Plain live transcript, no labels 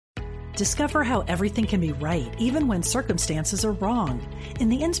Discover how everything can be right, even when circumstances are wrong. In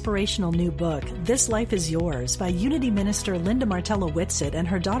the inspirational new book, This Life is Yours, by Unity Minister Linda Martella Whitsitt and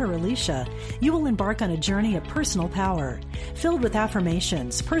her daughter Alicia, you will embark on a journey of personal power. Filled with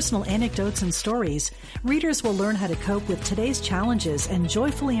affirmations, personal anecdotes, and stories, readers will learn how to cope with today's challenges and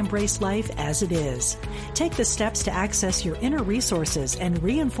joyfully embrace life as it is. Take the steps to access your inner resources and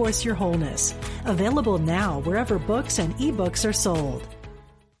reinforce your wholeness. Available now wherever books and ebooks are sold.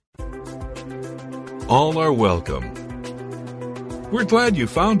 All are welcome. We're glad you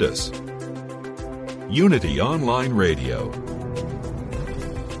found us. Unity Online Radio,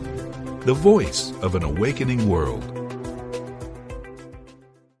 the voice of an awakening world.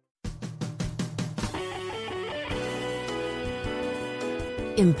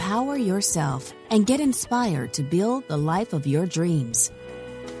 Empower yourself and get inspired to build the life of your dreams.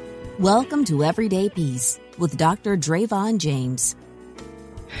 Welcome to Everyday Peace with Dr. Dravon James.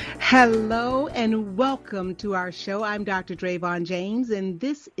 Hello and welcome to our show. I'm Dr. Dravon James, and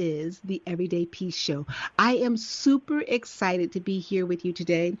this is the Everyday Peace Show. I am super excited to be here with you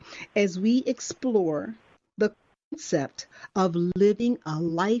today as we explore the concept of living a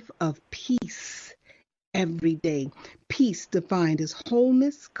life of peace every day. Peace defined as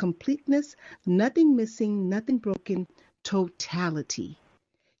wholeness, completeness, nothing missing, nothing broken, totality.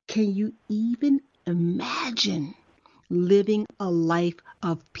 Can you even imagine living a life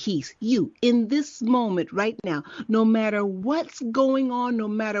of peace? You, in this moment right now, no matter what's going on, no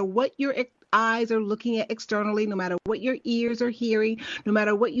matter what your eyes are looking at externally, no matter what your ears are hearing, no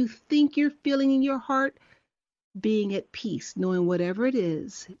matter what you think you're feeling in your heart, being at peace, knowing whatever it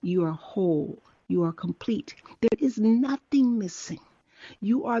is, you are whole, you are complete. There is nothing missing.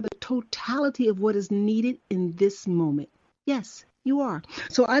 You are the totality of what is needed in this moment. Yes, you are.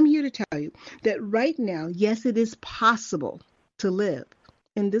 So I'm here to tell you that right now, yes, it is possible to live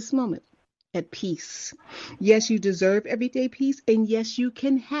in this moment at peace. Yes, you deserve everyday peace, and yes, you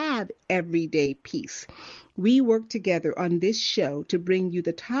can have everyday peace. We work together on this show to bring you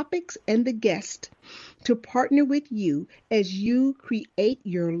the topics and the guests to partner with you as you create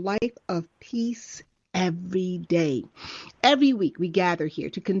your life of peace every day. Every week we gather here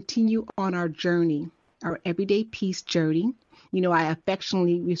to continue on our journey, our everyday peace journey. You know, I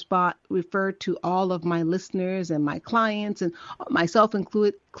affectionately refer to all of my listeners and my clients, and myself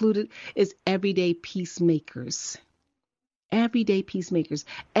included, as everyday peacemakers. Everyday peacemakers.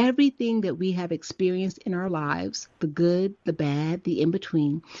 Everything that we have experienced in our lives, the good, the bad, the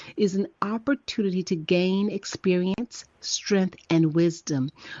in-between, is an opportunity to gain experience, strength, and wisdom.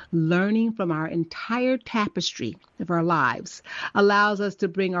 Learning from our entire tapestry of our lives allows us to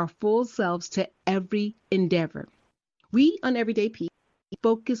bring our full selves to every endeavor. We on Everyday Peace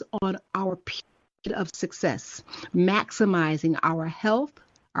focus on our period of success, maximizing our health,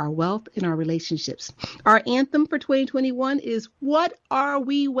 our wealth, and our relationships. Our anthem for 2021 is, "What are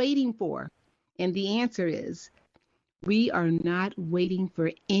we waiting for?" And the answer is, we are not waiting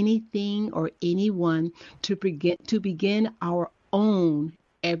for anything or anyone to begin our own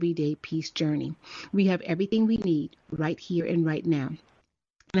everyday peace journey. We have everything we need right here and right now. And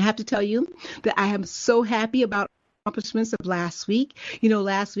I have to tell you that I am so happy about accomplishments of last week. You know,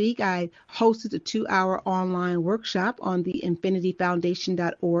 last week I hosted a 2-hour online workshop on the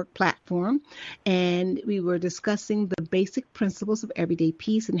infinityfoundation.org platform, and we were discussing the basic principles of everyday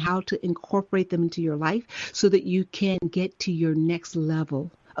peace and how to incorporate them into your life so that you can get to your next level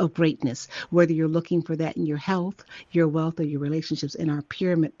of greatness, whether you're looking for that in your health, your wealth, or your relationships, in our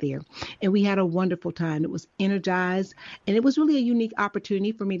pyramid there. And we had a wonderful time. It was energized, and it was really a unique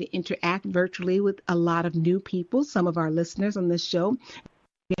opportunity for me to interact virtually with a lot of new people, some of our listeners on this show.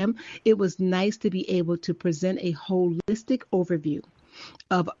 It was nice to be able to present a holistic overview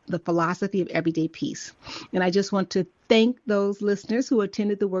of the philosophy of everyday peace. And I just want to thank those listeners who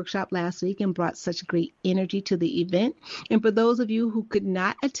attended the workshop last week and brought such great energy to the event. And for those of you who could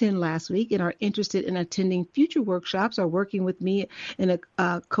not attend last week and are interested in attending future workshops or working with me in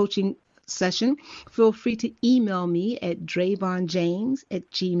a coaching session, feel free to email me at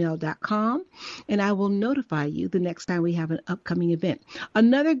dravonjames@gmail.com, and I will notify you the next time we have an upcoming event.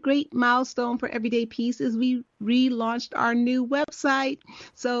 Another great milestone for Everyday Peace is we relaunched our new website.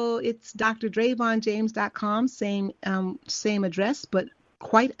 So it's drdravonjames.com, same address, but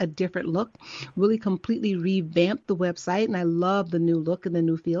quite a different look, really completely revamped the website, and I love the new look and the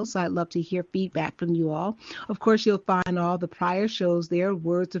new feel, so I'd love to hear feedback from you all. Of course, you'll find all the prior shows there,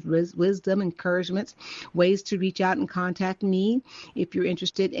 words of wisdom, encouragements, ways to reach out and contact me if you're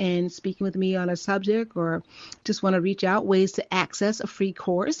interested in speaking with me on a subject or just want to reach out, ways to access a free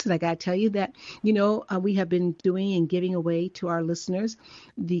course. And I got to tell you that, we have been doing and giving away to our listeners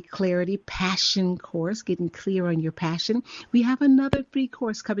the Clarity Passion course, getting clear on your passion. We have another free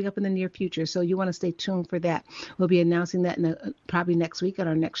course coming up in the near future, so you want to stay tuned for that. We'll be announcing that probably next week at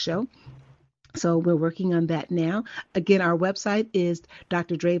our next show. So we're working on that now. Again, our website is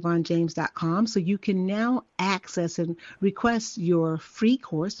drdravonjames.com. So you can now access and request your free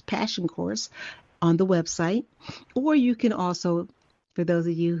course, Passion course, on the website. Or you can also, for those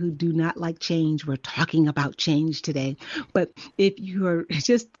of you who do not like change, we're talking about change today. But if you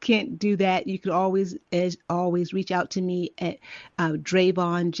just can't do that, you can always, as always, reach out to me at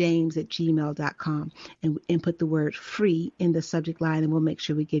dravonjames@gmail.com and put the word free in the subject line, and we'll make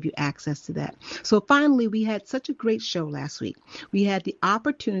sure we give you access to that. So finally, we had such a great show last week. We had the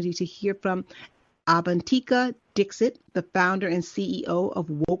opportunity to hear from Avantika Dixit, the founder and CEO of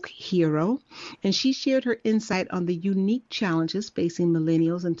Woke Hero, and she shared her insight on the unique challenges facing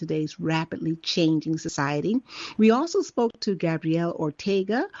millennials in today's rapidly changing society. We also spoke to Gabrielle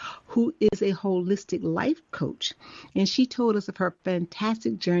Ortega, who is a holistic life coach, and she told us of her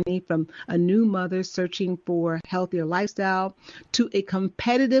fantastic journey from a new mother searching for a healthier lifestyle to a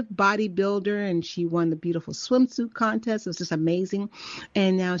competitive bodybuilder, and she won the beautiful swimsuit contest. It was just amazing.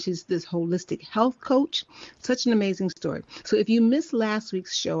 And now she's this holistic health coach. Such an amazing story. So if you missed last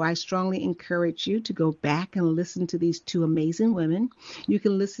week's show, I strongly encourage you to go back and listen to these two amazing women. You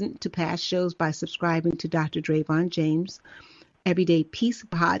can listen to past shows by subscribing to Dr. Dravon James Everyday Peace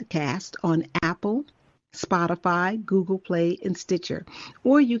podcast on Apple, Spotify, Google Play, and Stitcher.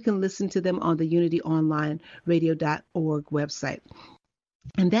 Or you can listen to them on the UnityOnlineRadio.org website.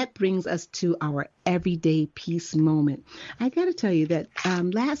 And that brings us to our everyday peace moment. I got to tell you that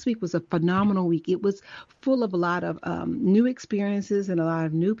last week was a phenomenal week. It was full of a lot of new experiences and a lot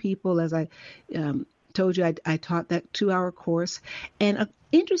of new people. As I told you, I taught that 2-hour course. And an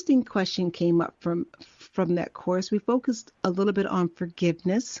interesting question came up from that course. We focused a little bit on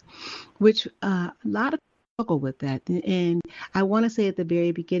forgiveness, which a lot of people struggle with that. And I want to say at the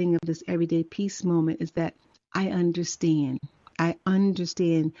very beginning of this everyday peace moment is that I understand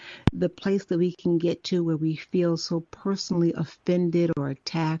the place that we can get to where we feel so personally offended or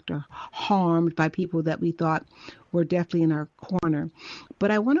attacked or harmed by people that we thought were definitely in our corner. But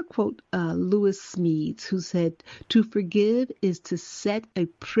I want to quote Lewis Smedes, who said, "To forgive is to set a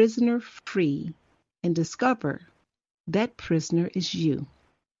prisoner free and discover that prisoner is you."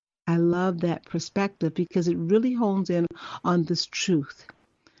 I love that perspective because it really hones in on this truth,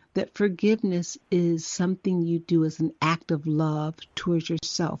 that forgiveness is something you do as an act of love towards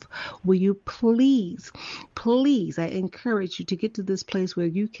yourself. Will you please, I encourage you to get to this place where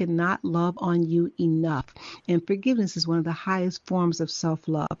you cannot love on you enough. And forgiveness is one of the highest forms of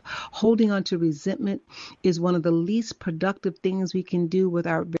self-love. Holding on to resentment is one of the least productive things we can do with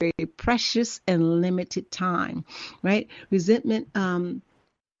our very precious and limited time, right? Resentment,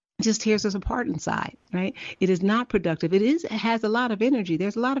 just tears us apart inside, right? It is not productive. It has a lot of energy.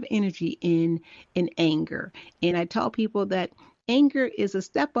 There's a lot of energy in anger. And I tell people that anger is a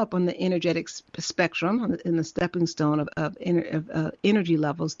step up on the energetic spectrum, in the stepping stone of energy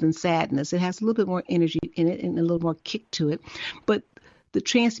levels than sadness. It has a little bit more energy in it and a little more kick to it. But the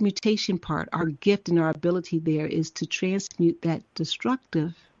transmutation part, our gift and our ability there is to transmute that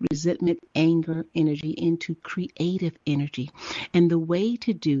destructive resentment, anger energy into creative energy. And the way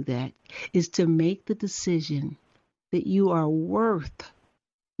to do that is to make the decision that you are worth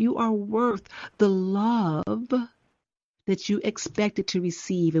the love that you expected to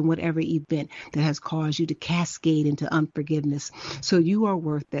receive in whatever event that has caused you to cascade into unforgiveness. So you are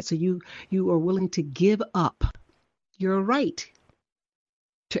worth that. So you are willing to give up your right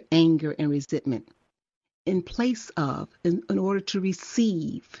to anger and resentment in place of, in order to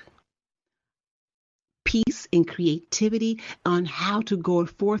receive peace and creativity on how to go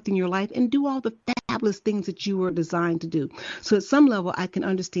forth in your life and do all the fabulous things that you were designed to do. So at some level, I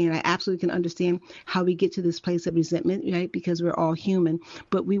absolutely can understand how we get to this place of resentment, right? Because we're all human,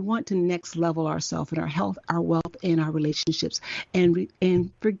 but we want to next level ourselves in our health, our wealth, and our relationships.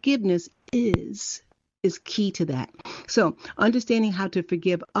 And forgiveness is key to that. So understanding how to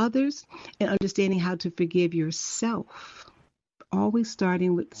forgive others and understanding how to forgive yourself, always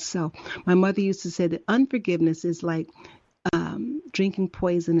starting with self. My mother used to say that unforgiveness is like drinking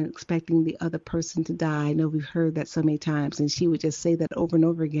poison and expecting the other person to die. I know we've heard that so many times, and she would just say that over and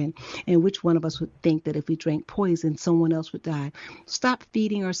over again. And which one of us would think that if we drank poison, someone else would die? Stop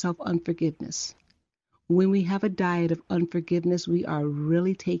feeding ourselves unforgiveness. When we have a diet of unforgiveness, we are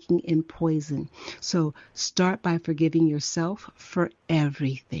really taking in poison. So start by forgiving yourself for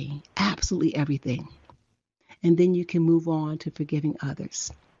everything, absolutely everything. And then you can move on to forgiving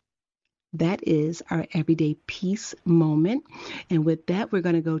others. That is our everyday peace moment. And with that, we're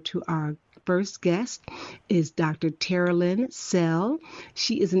going to go to our first guest is Dr. Teralyn Sell.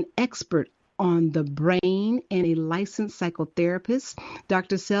 She is an expert on the brain and a licensed psychotherapist.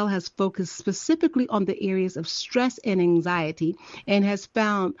 Dr. Sell has focused specifically on the areas of stress and anxiety and has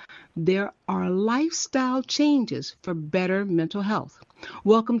found there are lifestyle changes for better mental health.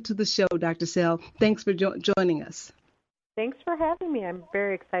 Welcome to the show, Dr. Sell. Thanks for joining us. Thanks for having me. I'm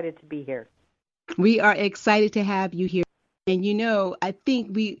very excited to be here. We are excited to have you here. And I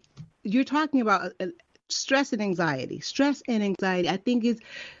think you're talking about stress and anxiety. Stress and anxiety, I think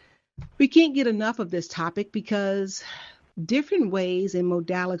we can't get enough of this topic because different ways and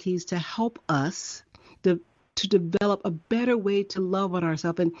modalities to help us to develop a better way to love on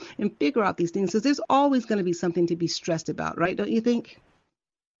ourselves and figure out these things. Because there's always going to be something to be stressed about, right? Don't you think?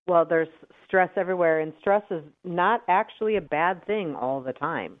 Well, there's stress everywhere, and stress is not actually a bad thing all the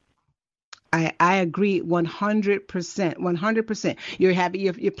time. I agree 100%. 100%.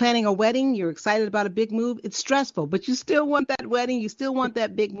 You're planning a wedding. You're excited about a big move. It's stressful, but you still want that wedding. You still want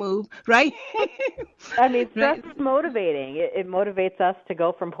that big move, right? I mean, stress is motivating. It motivates us to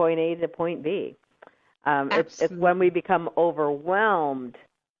go from point A to point B. It's when we become overwhelmed,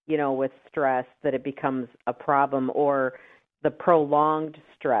 with stress that it becomes a problem, or the prolonged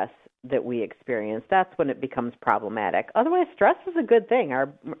stress that we experience. That's when it becomes problematic. Otherwise, stress is a good thing. Our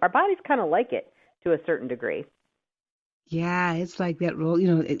bodies kind of like it to a certain degree. Yeah, it's like that role,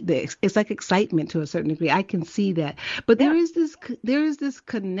 it's like excitement to a certain degree. I can see that. But there is this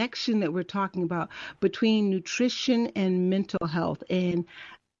connection that we're talking about between nutrition and mental health. And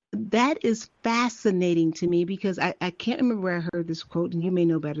that is fascinating to me because I can't remember where I heard this quote, and you may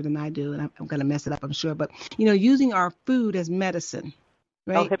know better than I do, and I'm going to mess it up, I'm sure. But, using our food as medicine.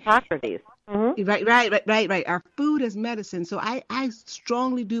 Right? Oh, Hippocrates. Mm-hmm. Right. Our food as medicine. So I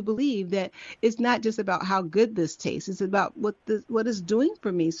strongly do believe that it's not just about how good this tastes. It's about what it's doing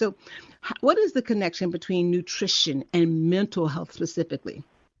for me. So what is the connection between nutrition and mental health specifically?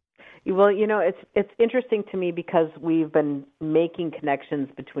 Well, it's interesting to me because we've been making connections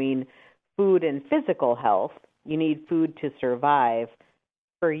between food and physical health. You need food to survive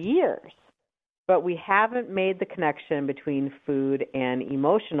for years. But we haven't made the connection between food and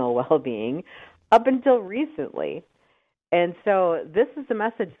emotional well-being up until recently. And so this is the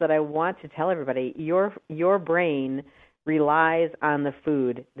message that I want to tell everybody. Your brain relies on the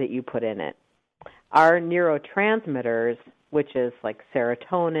food that you put in it. Our neurotransmitters, which is like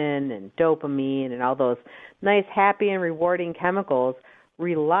serotonin and dopamine and all those nice, happy and rewarding chemicals,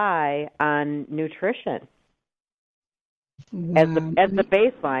 rely on nutrition. As the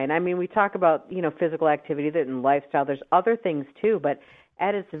baseline. I mean, we talk about, physical activity and lifestyle. There's other things too, but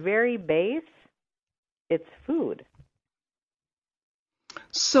at its very base, it's food.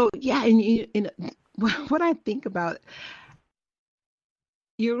 So, yeah, and what I think about,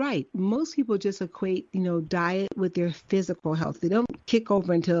 you're right. Most people just equate, diet with their physical health. They don't kick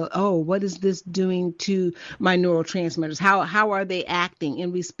over until, what is this doing to my neurotransmitters? How are they acting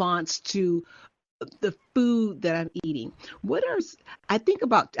in response to the food that I'm eating? I think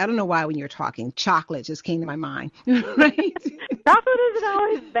about, I don't know why when you're talking, chocolate just came to my mind, right? Chocolate isn't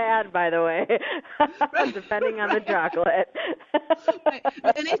always bad, by the way, depending on the chocolate. Right.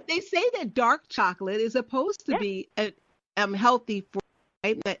 And they say that dark chocolate is supposed to be healthy for,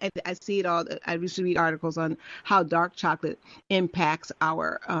 right? I see it all. I used to read articles on how dark chocolate impacts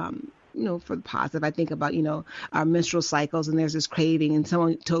our for the positive. I think about, our menstrual cycles, and there's this craving, and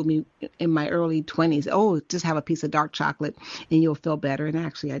someone told me in my early 20s, just have a piece of dark chocolate and you'll feel better. And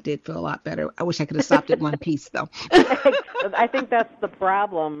actually I did feel a lot better. I wish I could have stopped at one piece though. I think that's the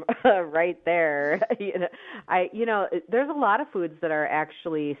problem right there. There's a lot of foods that are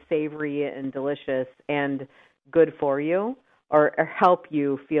actually savory and delicious and good for you or help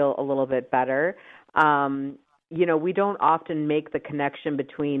you feel a little bit better. We don't often make the connection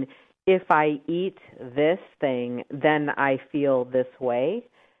between if I eat this thing, then I feel this way.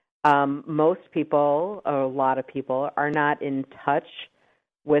 Most people, or a lot of people, are not in touch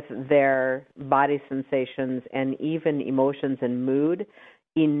with their body sensations and even emotions and mood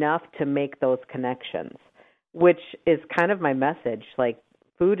enough to make those connections, which is kind of my message. Like,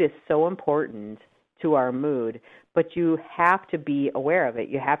 food is so important to our mood, but you have to be aware of it.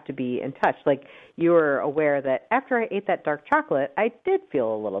 You have to be in touch. Like, you were aware that after I ate that dark chocolate, I did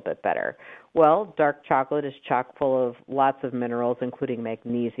feel a little bit better. Well, dark chocolate is chock full of lots of minerals, including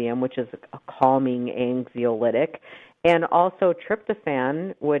magnesium, which is a calming anxiolytic, and also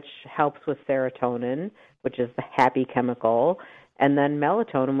tryptophan, which helps with serotonin, which is the happy chemical, and then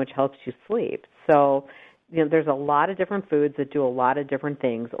melatonin, which helps you sleep. So, there's a lot of different foods that do a lot of different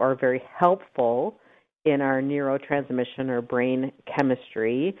things or are very helpful in our neurotransmission or brain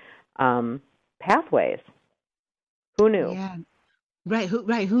chemistry pathways. Who knew? Yeah. Right.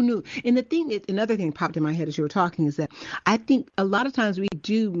 Who knew? And another thing that popped in my head as you were talking is that I think a lot of times we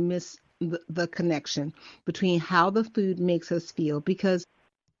do miss the connection between how the food makes us feel, because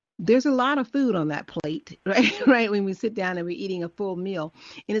there's a lot of food on that plate, right? Right. When we sit down and we're eating a full meal,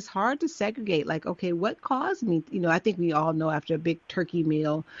 and it's hard to segregate, like, okay, what caused me? I think we all know after a big turkey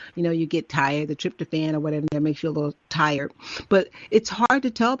meal, you get tired, the tryptophan or whatever that makes you a little tired. But it's hard to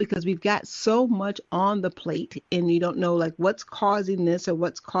tell because we've got so much on the plate, and you don't know like what's causing this or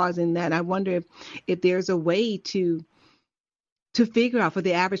what's causing that. I wonder if there's a way to figure out, for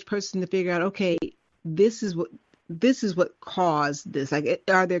the average person to figure out, okay, this is what caused this. Like,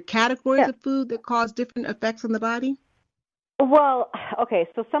 are there categories of food that cause different effects on the body? Well, okay,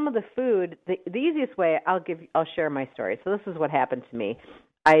 so some of the food, the easiest way, I'll share my story. So this is what happened to me.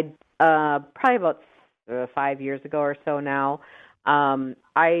 I probably about 5 years ago or so now,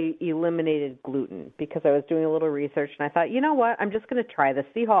 I eliminated gluten because I was doing a little research, and I thought, you know what, I'm just going to try this,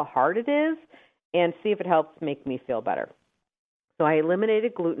 see how hard it is, and see if it helps make me feel better. So I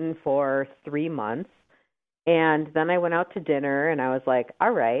eliminated gluten for 3 months. And then I went out to dinner, and I was like, all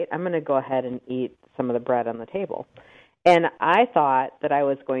right, I'm going to go ahead and eat some of the bread on the table. And I thought that I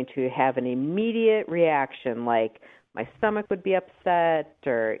was going to have an immediate reaction, like my stomach would be upset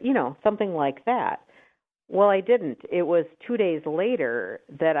or, something like that. Well, I didn't. It was 2 days later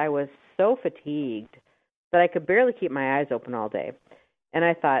that I was so fatigued that I could barely keep my eyes open all day. And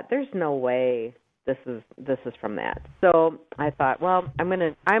I thought, there's no way this is from that. So I thought, well, I'm going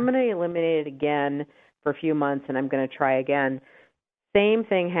to eliminate it again for a few months, and I'm going to try again. Same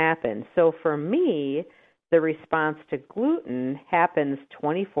thing happened. So for me, the response to gluten happens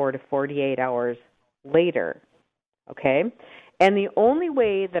 24 to 48 hours later, okay? And the only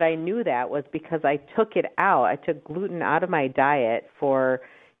way that I knew that was because I took it out. I took gluten out of my diet for,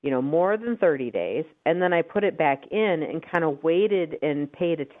 more than 30 days, and then I put it back in and kind of waited and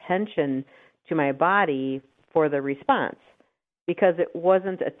paid attention to my body for the response, because it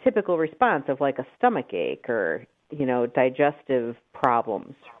wasn't a typical response of like a stomach ache or, digestive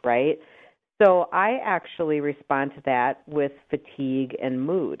problems, right? So I actually respond to that with fatigue and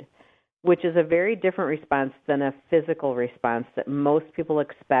mood, which is a very different response than a physical response that most people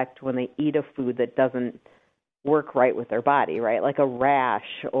expect when they eat a food that doesn't work right with their body, right? Like a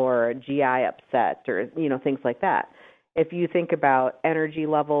rash or GI upset or, things like that. If you think about energy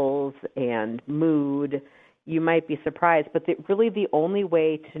levels and mood, you might be surprised, but really the only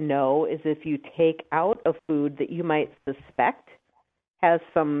way to know is if you take out a food that you might suspect has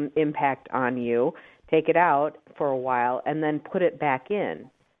some impact on you, take it out for a while, and then put it back in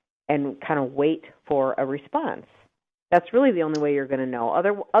and kind of wait for a response. That's really the only way you're going to know.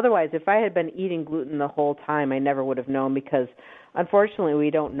 Otherwise, if I had been eating gluten the whole time, I never would have known, because unfortunately we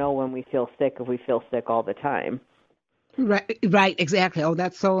don't know when we feel sick if we feel sick all the time. Right, exactly. Oh,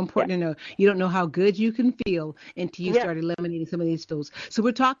 that's so important to know. You don't know how good you can feel until you start eliminating some of these foods. So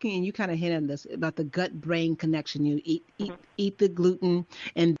we're talking, and you kind of hit on this, about the gut-brain connection. You eat the gluten,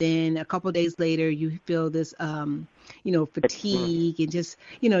 and then a couple of days later, you feel this, fatigue, and just,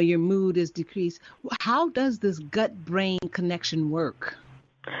 your mood is decreased. How does this gut-brain connection work?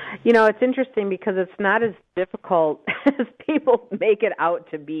 It's interesting because it's not as difficult as people make it out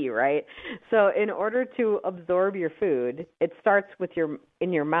to be, right? So in order to absorb your food, it starts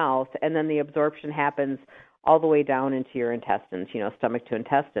in your mouth, and then the absorption happens all the way down into your intestines, stomach to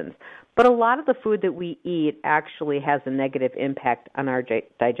intestines. But a lot of the food that we eat actually has a negative impact on our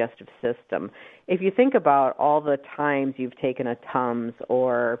digestive system. If you think about all the times you've taken a Tums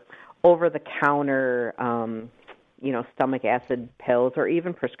or over-the-counter stomach acid pills or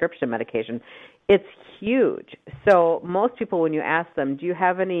even prescription medication, it's huge. So most people, when you ask them, do you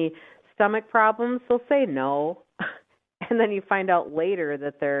have any stomach problems, they'll say no. And then you find out later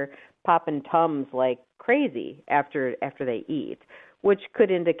that they're popping Tums like crazy after they eat, which could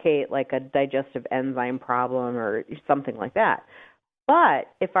indicate like a digestive enzyme problem or something like that.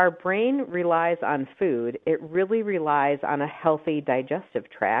 But if our brain relies on food, it really relies on a healthy digestive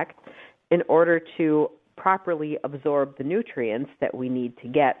tract in order to properly absorb the nutrients that we need to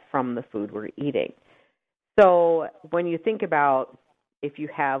get from the food we're eating. So when you think about if you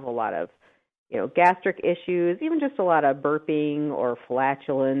have a lot of, gastric issues, even just a lot of burping or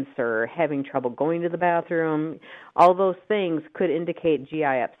flatulence or having trouble going to the bathroom, all those things could indicate GI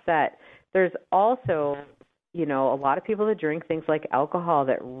upset. There's also, a lot of people that drink things like alcohol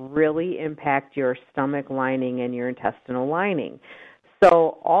that really impact your stomach lining and your intestinal lining.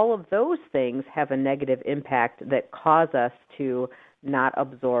 So all of those things have a negative impact that cause us to not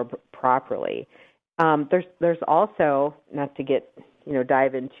absorb properly. There's also, not to get,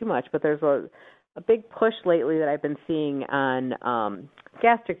 dive in too much, but there's a big push lately that I've been seeing on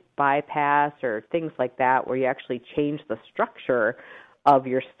gastric bypass or things like that, where you actually change the structure of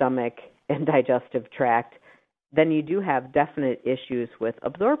your stomach and digestive tract. Then you do have definite issues with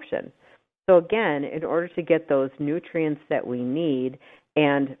absorption. So again, in order to get those nutrients that we need,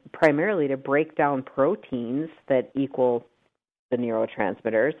 and primarily to break down proteins that equal the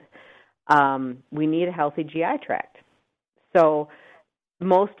neurotransmitters, we need a healthy GI tract. So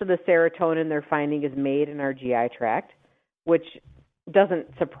most of the serotonin they're finding is made in our GI tract, which doesn't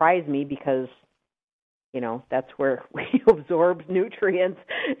surprise me because, that's where we absorb nutrients,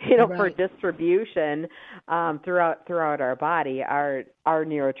 Right. for distribution throughout our body. Our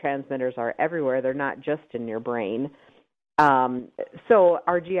neurotransmitters are everywhere. They're not just in your brain. So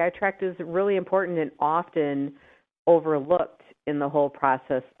our GI tract is really important and often overlooked in the whole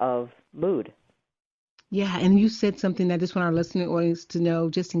process of mood. Yeah, and you said something that I just want our listening audience to know,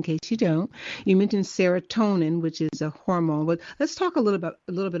 just in case you don't. You mentioned serotonin, which is a hormone. But let's talk a little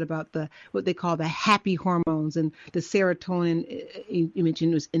bit about what they call the happy hormones. And the serotonin you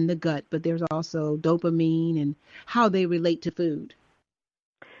mentioned was in the gut, but there's also dopamine and how they relate to food.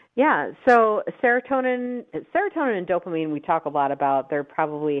 Yeah, so serotonin and dopamine we talk a lot about. They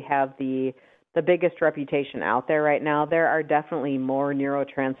probably have the biggest reputation out there right now. There are definitely more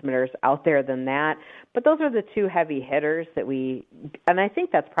neurotransmitters out there than that, but those are the two heavy hitters and I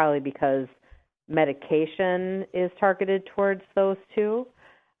think that's probably because medication is targeted towards those two.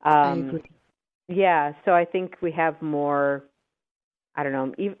 I agree. Yeah, so I think we have more, I don't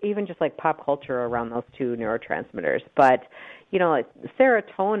know, even just like pop culture around those two neurotransmitters. But, like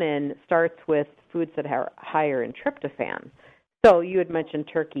serotonin starts with foods that are higher in tryptophan. So you had mentioned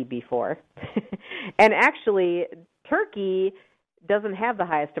turkey before. And actually, turkey doesn't have the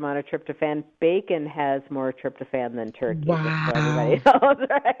highest amount of tryptophan. Bacon has more tryptophan than turkey. Wow. Just so everybody knows,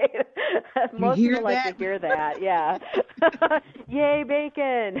 right? Most people like to hear that, yeah. Yay,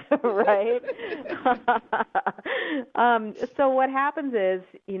 bacon, right? So what happens is,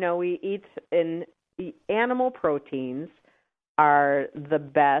 we eat animal proteins are the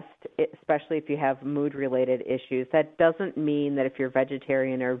best, especially if you have mood-related issues. That doesn't mean that if you're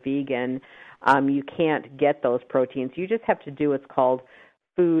vegetarian or vegan, you can't get those proteins. You just have to do what's called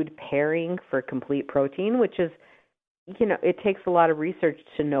food pairing for complete protein, which is, it takes a lot of research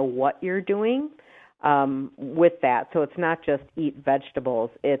to know what you're doing with that. So it's not just eat vegetables.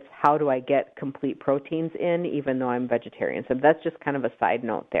 It's how do I get complete proteins in, even though I'm vegetarian. So that's just kind of a side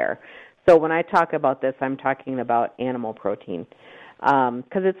note there. So when I talk about this, I'm talking about animal protein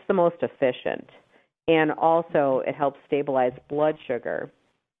because it's the most efficient. And also it helps stabilize blood sugar,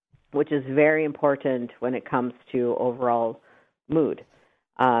 which is very important when it comes to overall mood.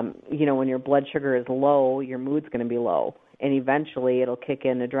 When your blood sugar is low, your mood's going to be low. And eventually it'll kick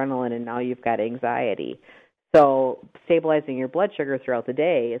in adrenaline, and now you've got anxiety. So stabilizing your blood sugar throughout the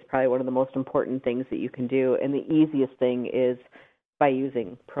day is probably one of the most important things that you can do. And the easiest thing is by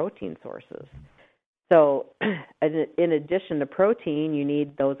using protein sources. So in addition to protein, you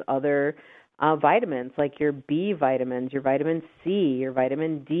need those other vitamins like your B vitamins, your vitamin C, your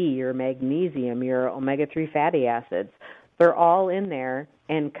vitamin D, your magnesium, your omega-3 fatty acids. They're all in there,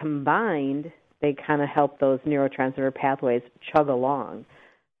 and combined, they kind of help those neurotransmitter pathways chug along.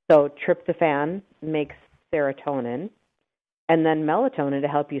 So tryptophan makes serotonin, and then melatonin to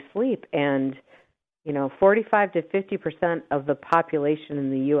help you sleep. And 45 to 50% of the population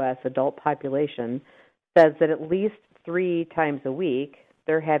in the U.S., adult population, says that at least 3 times a week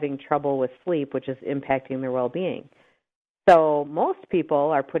they're having trouble with sleep, which is impacting their well-being. So most people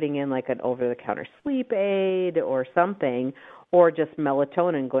are putting in like an over-the-counter sleep aid or something, or just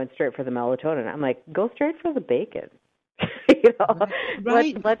melatonin, going straight for the melatonin. I'm like, go straight for the bacon.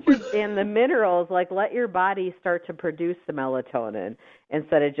 Right. And the minerals, let your body start to produce the melatonin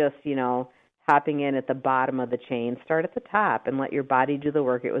instead of just, hopping in at the bottom of the chain. Start at the top and let your body do the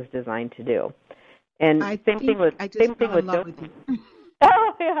work it was designed to do. And same thing with dopamine.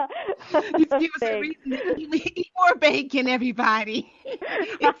 Oh, yeah. Give us a reason to eat more bacon, everybody.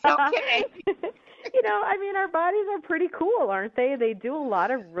 It's okay. Our bodies are pretty cool, aren't they? They do a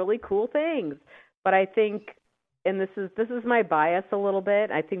lot of really cool things. But I think, and this is my bias a little bit,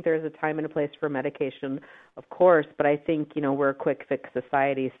 I think there's a time and a place for medication, of course, but I think, we're a quick fix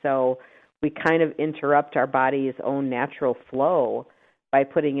society, so we kind of interrupt our body's own natural flow by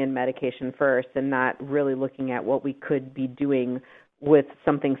putting in medication first and not really looking at what we could be doing with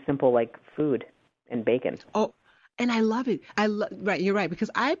something simple like food and bacon. Oh, and I love it. Right, you're right, because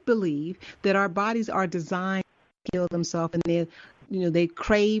I believe that our bodies are designed to heal themselves, and they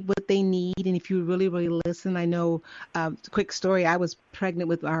crave what they need. And if you really, really listen, I know, quick story, I was pregnant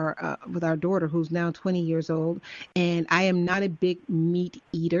with our daughter, who's now 20 years old, and I am not a big meat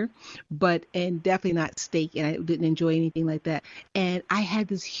eater, and definitely not steak, and I didn't enjoy anything like that. And I had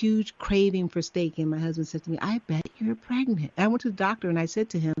this huge craving for steak, and my husband said to me, I bet you're pregnant. I went to the doctor, and I said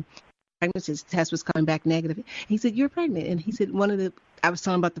to him, pregnancy test was coming back negative. He said, you're pregnant. And he said, I was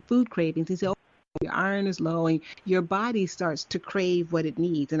talking about the food cravings. He said, oh, your iron is low and your body starts to crave what it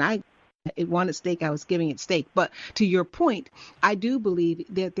needs. And it wanted steak, I was giving it steak. But to your point, I do believe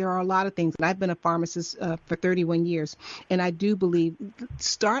that there are a lot of things. And I've been a pharmacist for 31 years. And I do believe,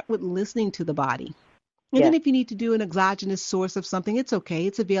 start with listening to the body. And then if you need to do an exogenous source of something, it's okay.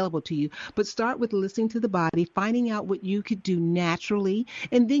 It's available to you. But start with listening to the body, finding out what you could do naturally.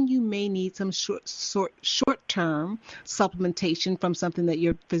 And then you may need some short-term supplementation from something that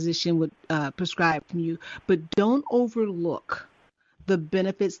your physician would prescribe from you. But don't overlook the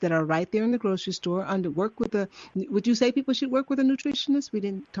benefits that are right there in the grocery store. Would you say people should work with a nutritionist? We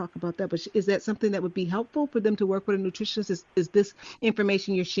didn't talk about that, but is that something that would be helpful for them to work with a nutritionist? Is this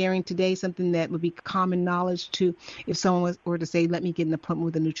information you're sharing today something that would be common knowledge to, if someone were to say, let me get an appointment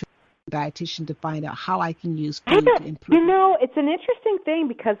with a nutritionist, dietitian to find out how I can use food to improve? It's an interesting thing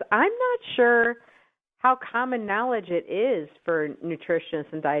because I'm not sure how common knowledge it is for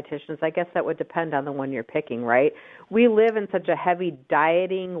nutritionists and dietitians. I guess that would depend on the one you're picking, right? We live in such a heavy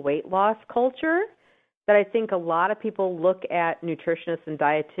dieting, weight loss culture that I think a lot of people look at nutritionists and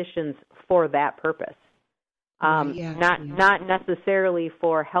dietitians for that purpose. Not necessarily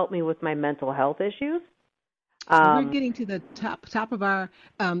for help me with my mental health issues. We're getting to the top of our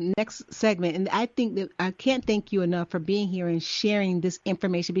next segment, and I think that I can't thank you enough for being here and sharing this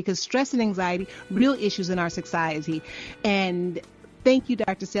information, because stress and anxiety, real issues in our society. And thank you,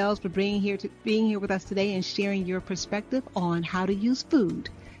 Dr. Sells, for being here with us today and sharing your perspective on how to use food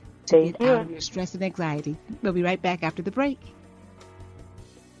to get out of your stress and anxiety. We'll be right back after the break.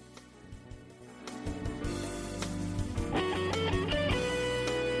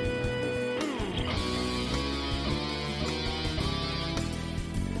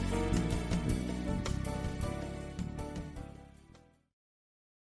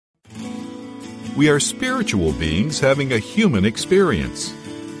 We are spiritual beings having a human experience.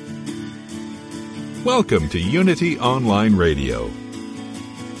 Welcome to Unity Online Radio,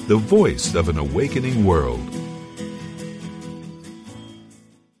 the voice of an awakening world.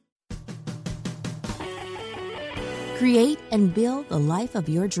 Create and build the life of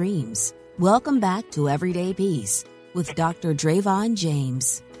your dreams. Welcome back to Everyday Peace with Dr. Dravon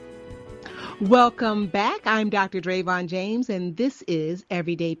James. Welcome back. I'm Dr. Dravon James, and this is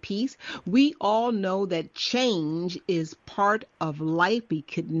Everyday Peace. We all know that change is part of life. We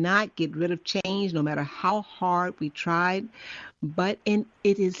could not get rid of change, no matter how hard we tried. And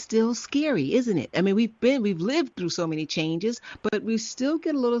it is still scary, isn't it? I mean, we've lived through so many changes, but we still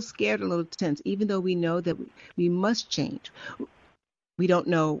get a little scared, a little tense, even though we know that we must change. We don't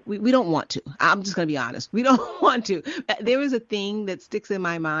know. We don't want to. I'm just going to be honest. We don't want to. There is a thing that sticks in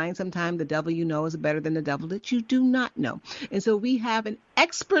my mind. Sometimes the devil you know is better than the devil that you do not know. And so we have an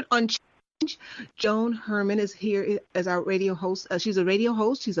expert on change. Joan Herrmann is here as our radio host. She's a radio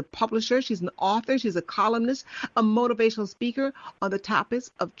host. She's a publisher. She's an author. She's a columnist, a motivational speaker on the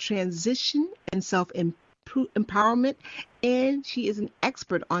topics of transition and self-empowerment. And she is an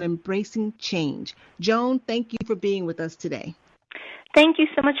expert on embracing change. Joan, thank you for being with us today. Thank you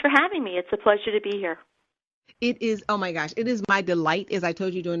so much for having me. It's a pleasure to be here. It is, oh my gosh, it is my delight. As I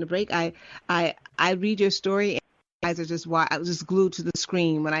told you during the break, I read your story, and my eyes are just I was just glued to the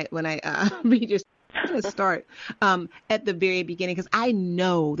screen when I read your story. I'm going to start at the very beginning, because I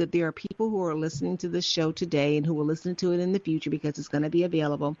know that there are people who are listening to this show today and who will listen to it in the future, because it's going to be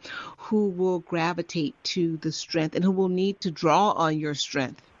available, who will gravitate to the strength and who will need to draw on your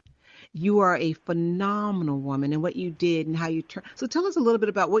strength You are a phenomenal woman and what you did and how you turned. So tell us a little bit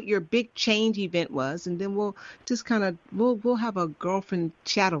about what your big change event was, and then we'll just kind of we'll have a girlfriend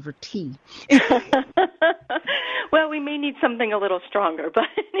chat over tea. Well, we may need something a little stronger, but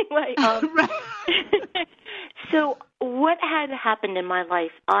anyway. So what had happened in my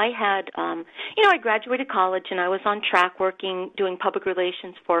life? I had, I graduated college and I was on track doing public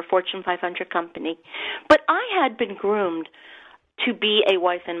relations for a Fortune 500 company. But I had been groomed to be a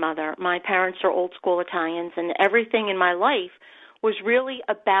wife and mother. My parents are old school Italians, and everything in my life was really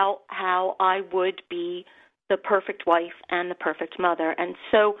about how I would be the perfect wife and the perfect mother. And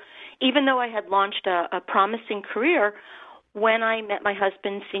so even though I had launched a promising career, when I met my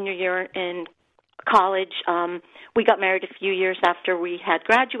husband senior year in college, we got married a few years after we had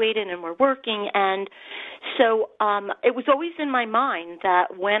graduated and were working. And so it was always in my mind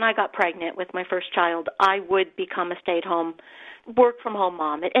that when I got pregnant with my first child, I would become a stay-at-home, work-from-home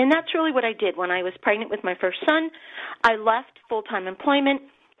mom. And that's really what I did. When I was pregnant with my first son, I left full-time employment,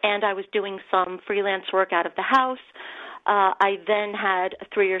 and I was doing some freelance work out of the house. I then had,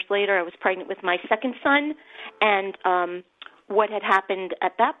 3 years later, I was pregnant with my second son, and what had happened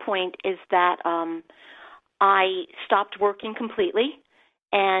at that point is that I stopped working completely,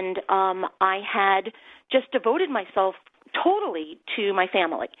 and I had just devoted myself totally to my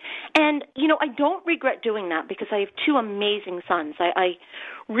family. And, I don't regret doing that because I have two amazing sons. I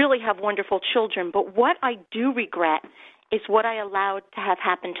really have wonderful children, but what I do regret is what I allowed to have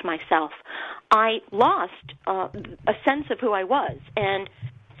happen to myself. I lost a sense of who I was, and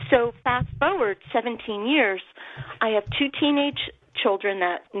so fast forward 17 years, I have two teenage children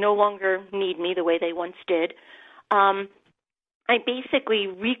that no longer need me the way they once did. I basically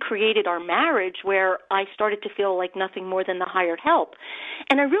recreated our marriage where I started to feel like nothing more than the hired help.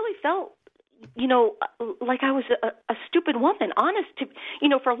 And I really felt, like I was a stupid woman, honest to,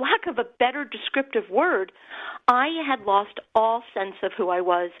 for lack of a better descriptive word. I had lost all sense of who I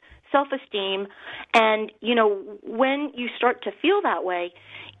was, self-esteem, and, when you start to feel that way,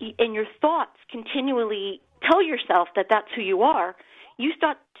 and your thoughts continually tell yourself that that's who you are, you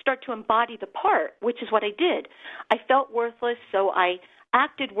start to embody the part, which is what I did. I felt worthless, so I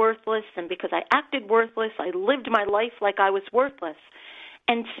acted worthless, and because I acted worthless, I lived my life like I was worthless.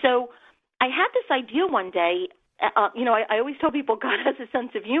 And so I had this idea one day, I always tell people God has a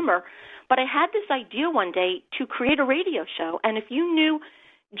sense of humor, but I had this idea one day to create a radio show, and if you knew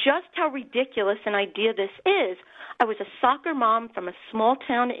just how ridiculous an idea this is, I was a soccer mom from a small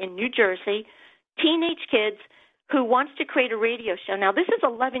town in New Jersey, teenage kids, who wants to create a radio show. Now, this is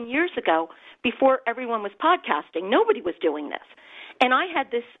 11 years ago, before everyone was podcasting. Nobody was doing this. And I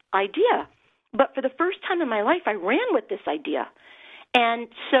had this idea. But for the first time in my life, I ran with this idea. And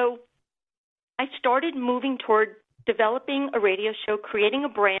so I started moving toward developing a radio show, creating a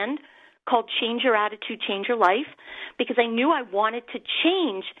brand called Change Your Attitude, Change Your Life, because I knew I wanted to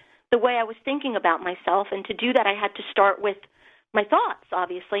change the way I was thinking about myself. And to do that, I had to start with my thoughts,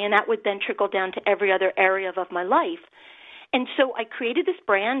 obviously, and that would then trickle down to every other area of my life. And so I created this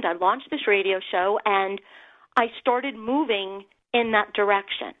brand, I launched this radio show, and I started moving in that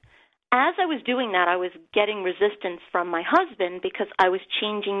direction. As I was doing that, I was getting resistance from my husband because I was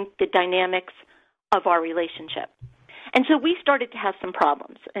changing the dynamics of our relationship. And so we started to have some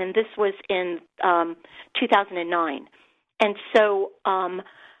problems, and this was in 2009. And so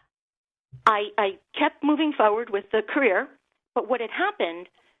I kept moving forward with the career. But what had happened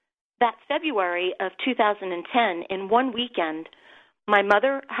that February of 2010, in one weekend, my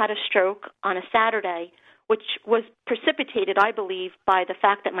mother had a stroke on a Saturday, which was precipitated, I believe, by the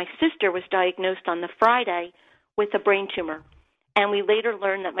fact that my sister was diagnosed on the Friday with a brain tumor. And we later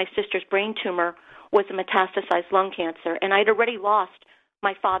learned that my sister's brain tumor was a metastasized lung cancer, and I'd already lost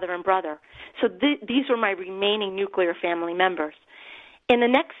my father and brother. So these were my remaining nuclear family members. In the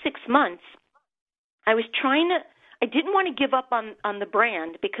next 6 months, I didn't want to give up on the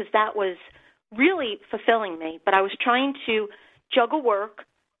brand because that was really fulfilling me, but I was trying to juggle work,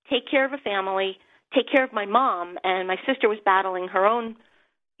 take care of a family, take care of my mom, and my sister was battling her own,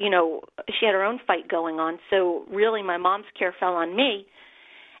 she had her own fight going on, so really my mom's care fell on me.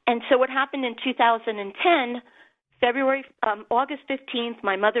 And so what happened in 2010, August 15th,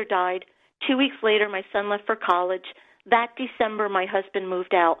 my mother died. 2 weeks later, my son left for college. That December, my husband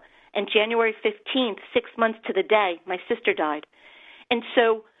moved out. And January 15th, 6 months to the day, my sister died. And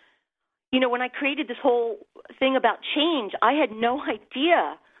so, when I created this whole thing about change, I had no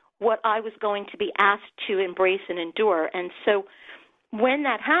idea what I was going to be asked to embrace and endure. And so when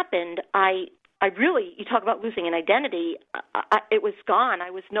that happened, I really, you talk about losing an identity, it was gone.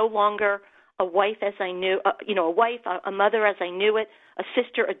 I was no longer a wife as I knew, a wife, a mother as I knew it, a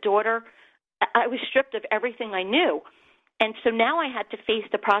sister, a daughter. I was stripped of everything I knew. And so now I had to face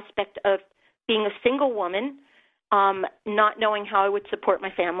the prospect of being a single woman, not knowing how I would support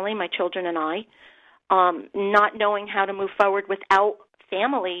my family, my children and I, not knowing how to move forward without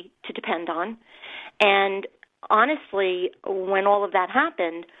family to depend on. And honestly, when all of that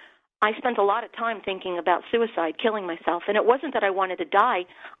happened, I spent a lot of time thinking about suicide, killing myself. And it wasn't that I wanted to die.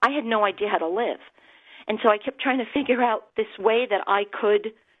 I had no idea how to live. And so I kept trying to figure out this way that I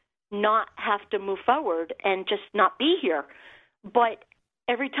could not have to move forward and just not be here. But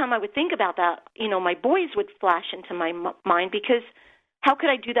every time I would think about that, my boys would flash into my mind, because how could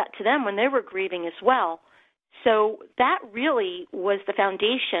I do that to them when they were grieving as well? So that really was the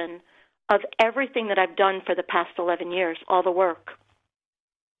foundation of everything that I've done for the past 11 years, all the work.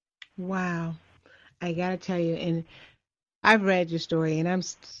 Wow. I got to tell you, and I've read your story, and I'm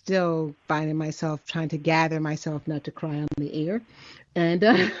still finding myself trying to gather myself not to cry on the air. And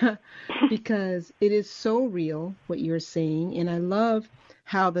because it is so real what you're saying. And I love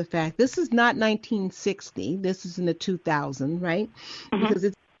how the fact this is not 1960, this is in the 2000, right? Mm-hmm. Because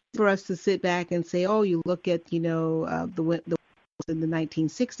it's for us to sit back and say, oh, you look at, the in the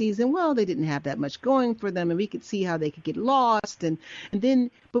 1960s, and well, they didn't have that much going for them, and we could see how they could get lost, and then,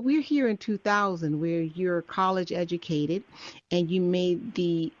 but we're here in 2000 where you're college educated, and you made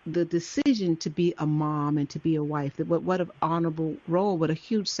the decision to be a mom and to be a wife. What an honorable role, what a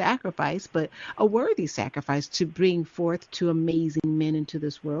huge sacrifice, but a worthy sacrifice to bring forth two amazing men into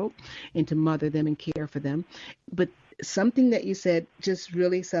this world and to mother them and care for them. But something that you said just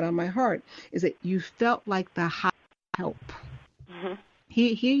really set on my heart is that you felt like the help. Mm-hmm.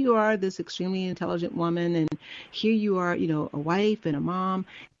 Here you are, this extremely intelligent woman, and here you are, a wife and a mom,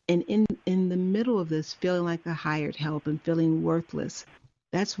 and in the middle of this, feeling like a hired help and feeling worthless.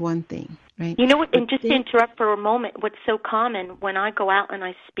 That's one thing, right? You know what? And just to interrupt for a moment, what's so common when I go out and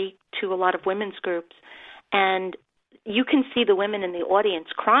I speak to a lot of women's groups, and you can see the women in the audience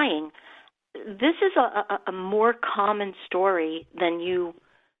crying. This is a more common story than you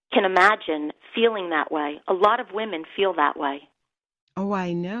can imagine, feeling that way. A lot of women feel that way. Oh,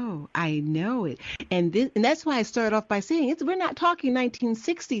 I know it. And that's why I started off by saying we're not talking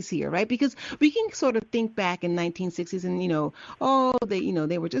 1960s here, right? Because we can sort of think back in 1960s and,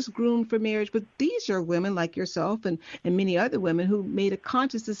 they were just groomed for marriage. But these are women like yourself and many other women who made a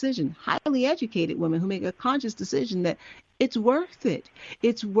conscious decision, highly educated women who make a conscious decision that it's worth it.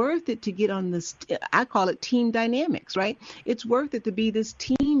 It's worth it to get on this, I call it team dynamics, right? It's worth it to be this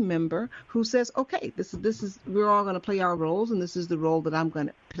team member who says, okay, this is we're all going to play our roles, and this is the role that I'm going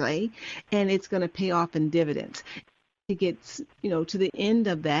to play, and it's going to pay off in dividends. To get, to the end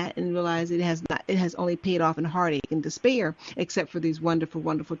of that and realize it has only paid off in heartache and despair, except for these wonderful,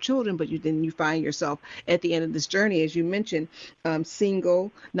 wonderful children. But then you find yourself at the end of this journey, as you mentioned,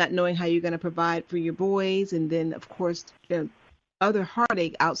 single, not knowing how you're going to provide for your boys. And then, of course, other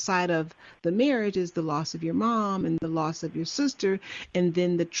heartache outside of the marriage is the loss of your mom and the loss of your sister, and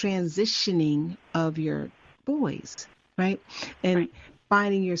then the transitioning of your boys, right? And right.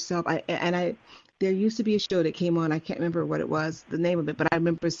 Finding yourself, there used to be a show that came on. I can't remember what it was, the name of it, but I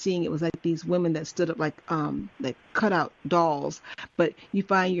remember seeing it was like these women that stood up like cut out dolls. But you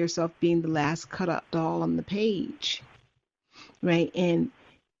find yourself being the last cut out doll on the page, right? And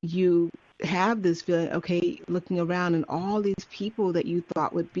you have this feeling, okay, looking around, and all these people that you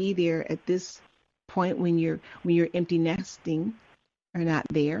thought would be there at this point when you're empty nesting are not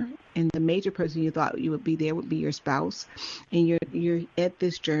there, and the major person you thought you would be there would be your spouse, and you're at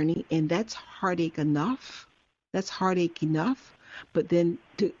this journey, and that's heartache enough. But then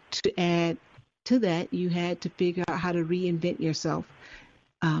to add to that, you had to figure out how to reinvent yourself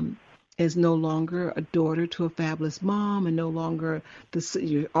as no longer a daughter to a fabulous mom, and no longer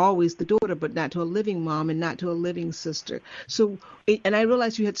you're always the daughter, but not to a living mom and not to a living sister. So, and I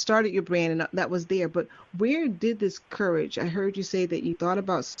realized you had started your brand and that was there, but where did this courage? I heard you say that you thought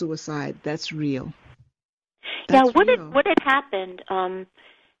about suicide. That's real. What had happened? You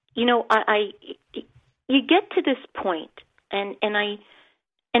get to this point, and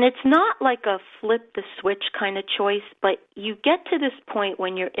it's not like a flip the switch kind of choice, but you get to this point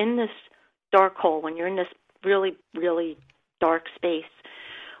when you're in this dark hole, when you're in this really, really dark space,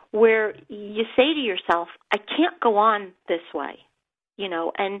 where you say to yourself, I can't go on this way,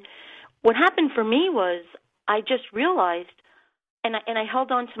 And what happened for me was I just realized, and I held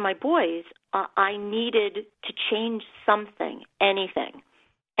on to my boys, I needed to change something, anything.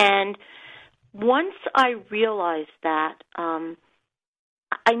 And once I realized that,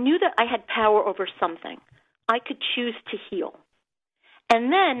 I knew that I had power over something. I could choose to heal.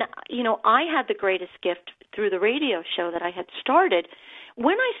 And then, I had the greatest gift through the radio show that I had started.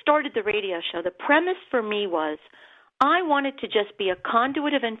 When I started the radio show, the premise for me was I wanted to just be a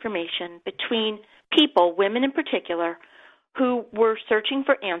conduit of information between people, women in particular, who were searching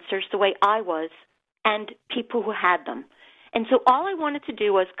for answers the way I was, and people who had them. And so all I wanted to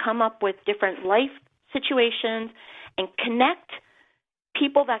do was come up with different life situations and connect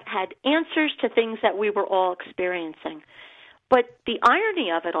people that had answers to things that we were all experiencing. But the irony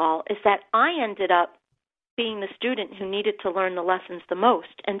of it all is that I ended up being the student who needed to learn the lessons the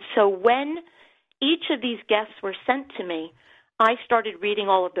most. And so when each of these guests were sent to me, I started reading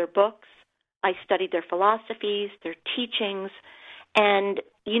all of their books. I studied their philosophies, their teachings, and,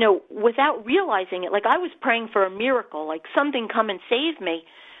 without realizing it, like I was praying for a miracle, like something come and save me.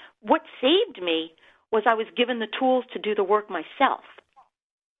 What saved me was I was given the tools to do the work myself.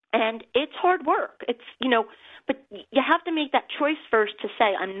 And it's hard work. It's, but you have to make that choice first to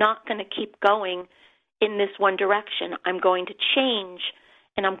say, I'm not going to keep going in this one direction. I'm going to change,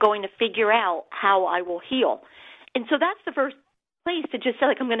 and I'm going to figure out how I will heal. And so that's the first place to just say,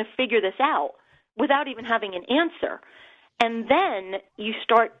 I'm going to figure this out without even having an answer. And then you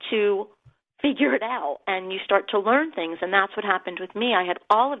start to figure it out, and you start to learn things, and that's what happened with me. I had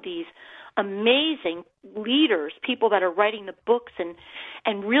all of these amazing leaders, people that are writing the books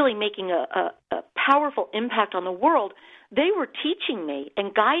and really making a powerful impact on the world. They were teaching me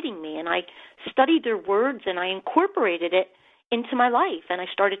and guiding me, and I studied their words, and I incorporated it into my life, and I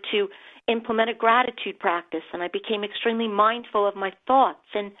started to implement a gratitude practice, and I became extremely mindful of my thoughts,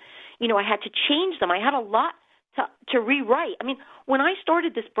 and, I had to change them. I had a lot to rewrite. I mean, when I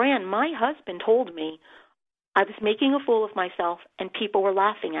started this brand, my husband told me I was making a fool of myself, and people were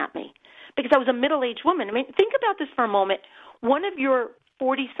laughing at me because I was a middle-aged woman. I mean, think about this for a moment. One of your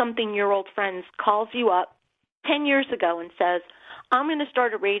 40-something-year-old friends calls you up 10 years ago and says, I'm going to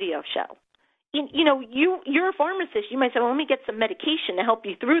start a radio show. You're a pharmacist. You might say, well, let me get some medication to help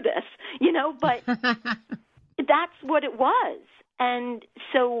you through this, but that's what it was. And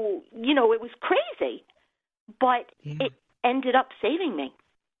so, it was crazy, but it ended up saving me.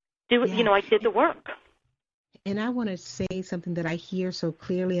 I did the work. And I want to say something that I hear so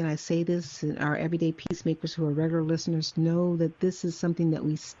clearly, and I say this, and our everyday peacemakers who are regular listeners know that this is something that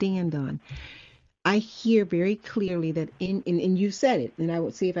we stand on. I hear very clearly that and you said it, and I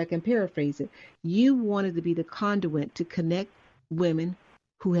will see if I can paraphrase it. You wanted to be the conduit to connect women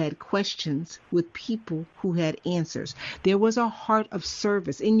who had questions with people who had answers. There was a heart of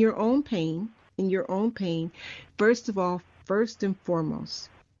service in your own pain. First and foremost,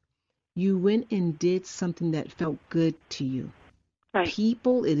 you went and did something that felt good to you. Right.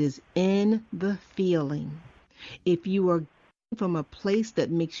 People, it is in the feeling. If you are from a place that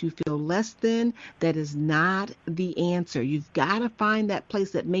makes you feel less than, that is not the answer. You've got to find that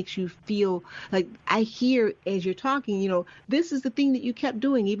place that makes you feel like, I hear as you're talking, this is the thing that you kept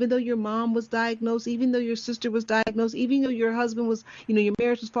doing, even though your mom was diagnosed, even though your sister was diagnosed, even though your husband was, your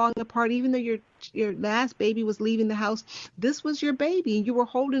marriage was falling apart, even though your last baby was leaving the house. This was your baby, and you were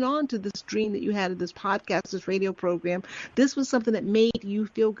holding on to this dream that you had of this podcast, this radio program. This was something that made you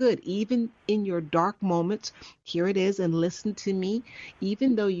feel good, even in your dark moments. Here it is, and listen to me.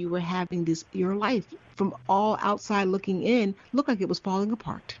 Even though you were having your life from all outside looking in, looked like it was falling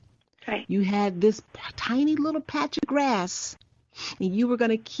apart. Right. You had this tiny little patch of grass, and you were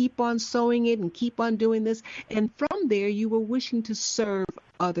going to keep on sowing it and keep on doing this. And from there, you were wishing to serve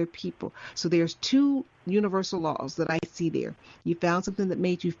other people. So there's two universal laws that I see there. You found something that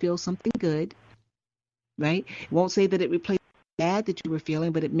made you feel something good, right? It won't say that it replaced the bad that you were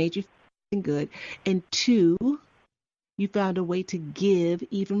feeling, but it made you feel something good. And two, you found a way to give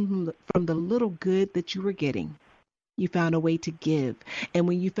even from the little good that you were getting. You found a way to give. And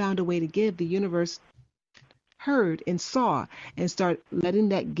when you found a way to give, the universe heard and saw and start letting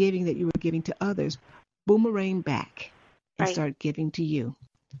that giving that you were giving to others boomerang back and start giving to you.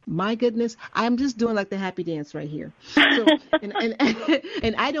 My goodness, I'm just doing like the happy dance right here. So,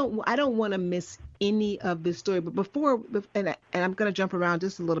 and I don't want to miss any of this story. But before, and I'm going to jump around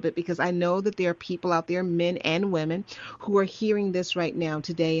just a little bit because I know that there are people out there, men and women, who are hearing this right now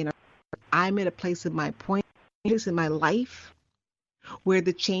today, and I'm at a place in my life where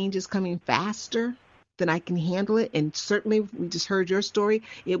the change is coming faster than I can handle it. And certainly we just heard your story.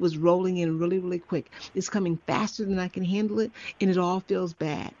 It was rolling in really, really quick. It's coming faster than I can handle it, and it all feels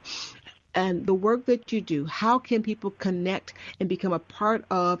bad. And the work that you do, how can people connect and become a part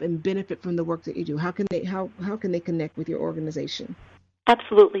of and benefit from the work that you do? How can they connect with your organization?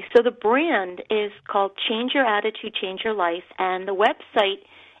 Absolutely. So the brand is called Change Your Attitude, Change Your Life, and the website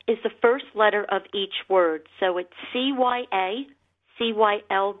is the first letter of each word. So it's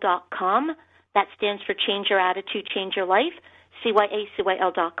CYL.com. That stands for Change Your Attitude, Change Your Life,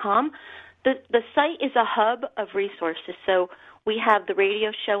 CYACYL.com. The site is a hub of resources. So we have the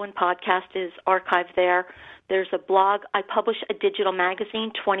radio show and podcast is archived there. There's a blog. I publish a digital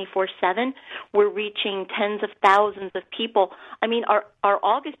magazine 24/7. We're reaching tens of thousands of people. I mean, our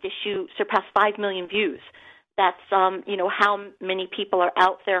August issue surpassed 5 million views. That's, how many people are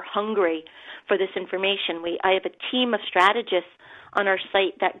out there hungry for this information. I have a team of strategists on our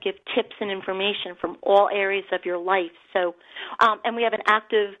site that give tips and information from all areas of your life. So, and we have an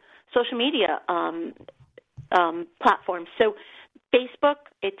active social media platform. So Facebook,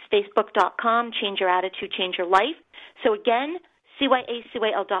 it's facebook.com, Change Your Attitude, Change Your Life. So again,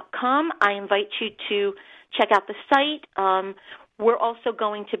 CYACYL.com. I invite you to check out the site. We're also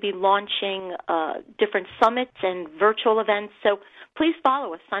going to be launching different summits and virtual events. So please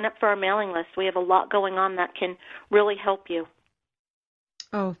follow us. Sign up for our mailing list. We have a lot going on that can really help you.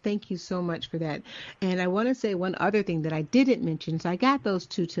 Oh, thank you so much for that. And I want to say one other thing that I didn't mention. So I got those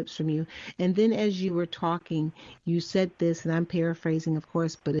 2 tips from you. And then as you were talking, you said this, and I'm paraphrasing, of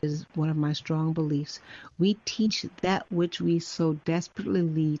course, but it is one of my strong beliefs. We teach that which we so desperately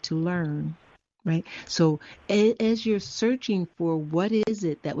need to learn. Right. So as you're searching for what is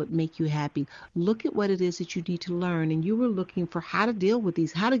it that would make you happy, look at what it is that you need to learn. And you were looking for how to deal with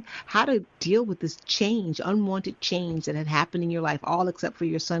these, how to deal with this change, unwanted change that had happened in your life, all except for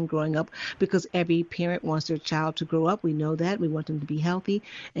your son growing up, because every parent wants their child to grow up. We know that. We want them to be healthy.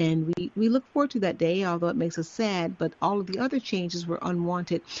 And we look forward to that day, although it makes us sad. But all of the other changes were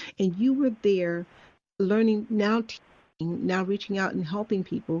unwanted. And you were there learning, now reaching out and helping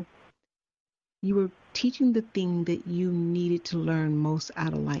people. You were teaching the thing that you needed to learn most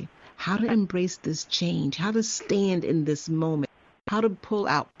out of life, how to embrace this change, how to stand in this moment, how to pull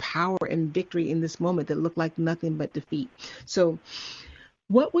out power and victory in this moment that looked like nothing but defeat. So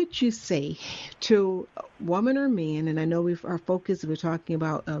what would you say to a woman or man? And I know our focus, we're talking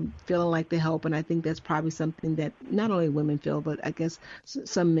about feeling like the help, and I think that's probably something that not only women feel, but I guess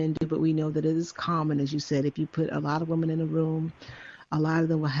some men do, but we know that it is common, as you said. If you put a lot of women in a room, a lot of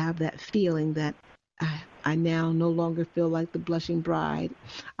them will have that feeling that I now no longer feel like the blushing bride.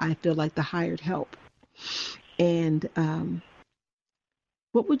 I feel like the hired help. And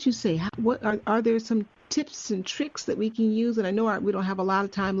what would you say? What are there some tips and tricks that we can use? And I know we don't have a lot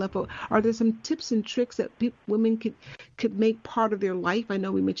of time left, but are there some tips and tricks that women could make part of their life? I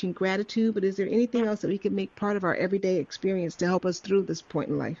know we mentioned gratitude, but is there anything else that we could make part of our everyday experience to help us through this point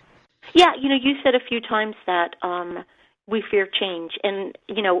in life? Yeah, you said a few times that we fear change. And,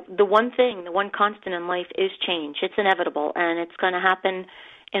 the one constant in life is change. It's inevitable, and it's going to happen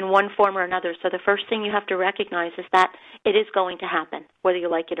in one form or another. So the first thing you have to recognize is that it is going to happen, whether you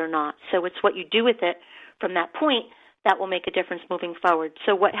like it or not. So it's what you do with it from that point that will make a difference moving forward.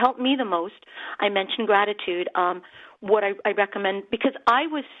 So what helped me the most, I mentioned gratitude. What I recommend, because I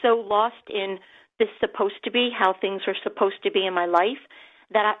was so lost in this supposed to be, how things are supposed to be in my life,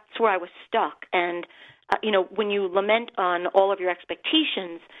 that's where I was stuck. And when you lament on all of your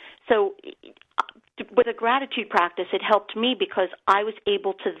expectations, so with a gratitude practice, it helped me because I was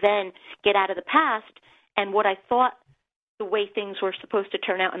able to then get out of the past and what I thought the way things were supposed to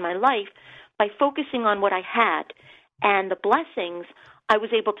turn out in my life. By focusing on what I had and the blessings, I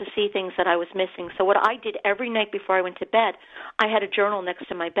was able to see things that I was missing. So what I did every night before I went to bed, I had a journal next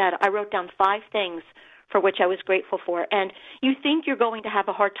to my bed. I wrote down 5 things for which I was grateful for. And you think you're going to have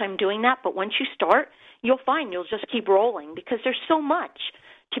a hard time doing that, but once you start, you'll find you'll just keep rolling because there's so much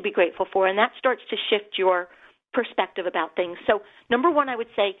to be grateful for, and that starts to shift your perspective about things. So number 1, I would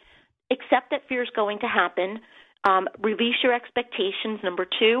say, accept that fear is going to happen. Release your expectations. Number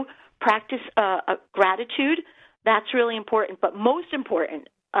 2, practice gratitude. That's really important. But most important,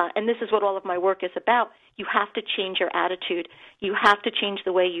 and this is what all of my work is about, you have to change your attitude. You have to change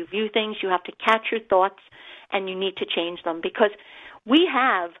the way you view things. You have to catch your thoughts, and you need to change them because we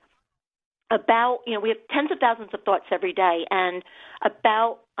have we have tens of thousands of thoughts every day, and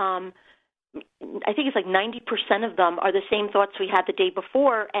about, I think it's like 90% of them are the same thoughts we had the day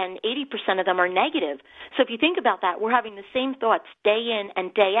before, and 80% of them are negative. So if you think about that, we're having the same thoughts day in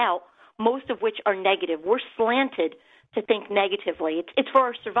and day out, most of which are negative. We're slanted to think negatively. It's for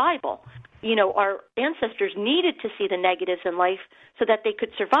our survival. Our ancestors needed to see the negatives in life so that they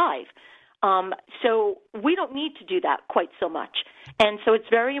could survive. So we don't need to do that quite so much. And so it's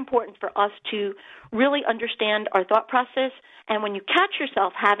very important for us to really understand our thought process. And when you catch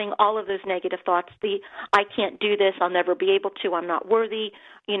yourself having all of those negative thoughts, I can't do this, I'll never be able to, I'm not worthy,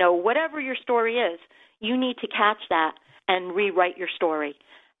 whatever your story is, you need to catch that and rewrite your story.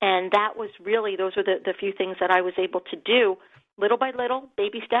 And that was really, those were the few things that I was able to do little by little,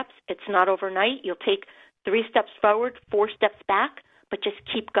 baby steps. It's not overnight. You'll take 3 steps forward, 4 steps back, but just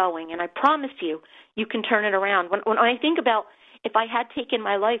keep going. And I promise you, you can turn it around. When I think about if I had taken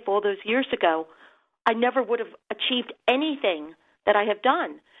my life all those years ago, I never would have achieved anything that I have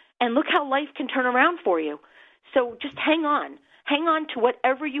done. And look how life can turn around for you. So just hang on. Hang on to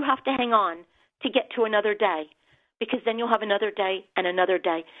whatever you have to hang on to get to another day, because then you'll have another day and another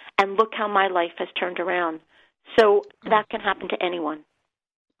day. And look how my life has turned around. So that can happen to anyone.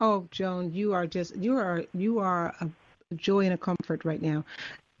 Oh, Joan, you are a joy and a comfort right now.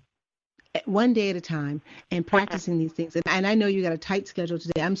 One day at a time and practicing these things. And I know you got a tight schedule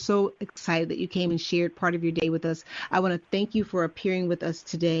today. I'm so excited that you came and shared part of your day with us. I want to thank you for appearing with us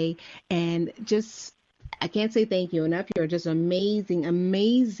today. And just, I can't say thank you enough. You're just amazing,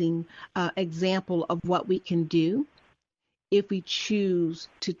 amazing example of what we can do if we choose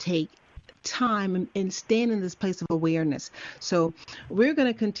to take time and stand in this place of awareness. So we're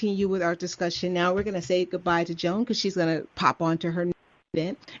going to continue with our discussion now. We're going to say goodbye to Joan because she's going to pop onto her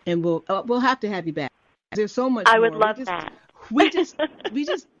event, and we'll have to have you back. There's so much. I would love that. We just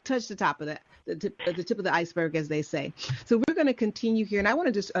touched the top of that, the tip of the iceberg, as they say. So we're going to continue here, and I want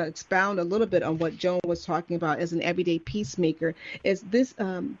to just expound a little bit on what Joan was talking about as an everyday peacemaker. Is this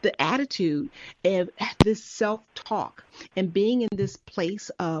the attitude of this self-talk and being in this place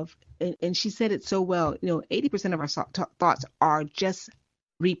of, and she said it so well. 80% of our thoughts are just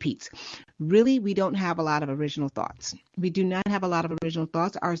repeats. Really, we don't have a lot of original thoughts. We do not have a lot of original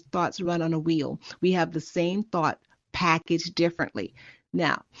thoughts. Our thoughts run on a wheel. We have the same thought packaged differently.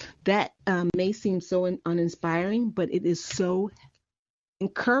 Now, that may seem so uninspiring, but it is so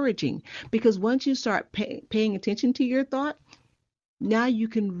encouraging, because once you start paying attention to your thought, now you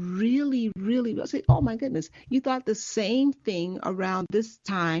can really, really say, oh my goodness, you thought the same thing around this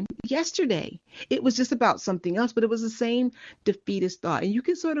time yesterday. It was just about something else, but it was the same defeatist thought. And you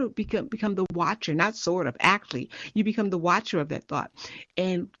can sort of become the watcher, not sort of, actually, you become the watcher of that thought.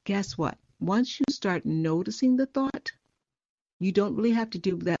 And guess what? Once you start noticing the thought, you don't really have to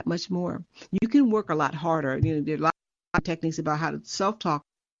do that much more. You can work a lot harder. There are a lot of techniques about how to self-talk.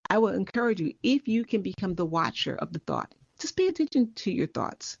 I will encourage you, if you can become the watcher of the thought, just pay attention to your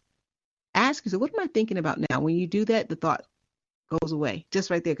thoughts. Ask yourself, what am I thinking about now? When you do that, the thought goes away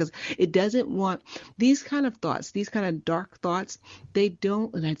just right there, because it doesn't want these kind of thoughts, these kind of dark thoughts. They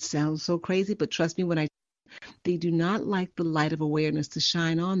don't, and that sounds so crazy, but trust me they do not like the light of awareness to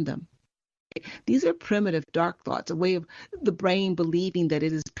shine on them. These are primitive dark thoughts, a way of the brain believing that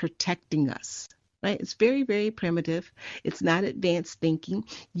it is protecting us. Right? It's very, very primitive. It's not advanced thinking.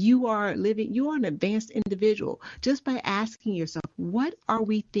 You are an advanced individual just by asking yourself, what are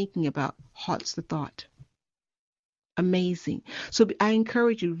we thinking about? What's the thought? Amazing. So I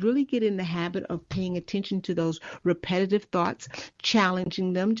encourage you, really get in the habit of paying attention to those repetitive thoughts,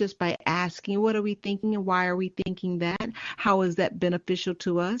 challenging them just by asking, what are we thinking and why are we thinking that? How is that beneficial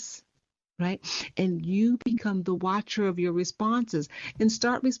to us? Right? And you become the watcher of your responses and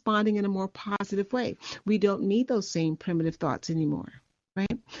start responding in a more positive way. We don't need those same primitive thoughts anymore,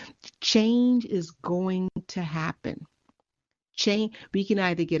 right? Change is going to happen. Change, we can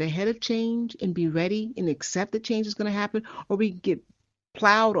either get ahead of change and be ready and accept that change is going to happen, or we get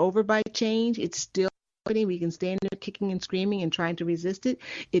plowed over by change. It's still happening. We can stand there kicking and screaming and trying to resist it.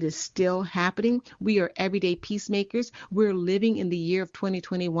 It is still happening. We are everyday peacemakers. We're living in the year of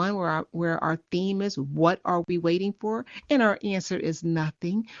 2021 where our theme is, what are we waiting for? And our answer is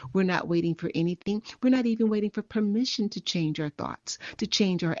nothing. We're not waiting for anything. We're not even waiting for permission to change our thoughts, to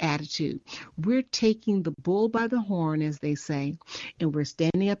change our attitude. We're taking the bull by the horn, as they say, and we're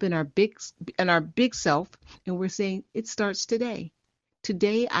standing up in our big self, and we're saying, it starts today.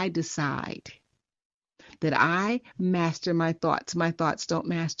 Today I decide that I master my thoughts. My thoughts don't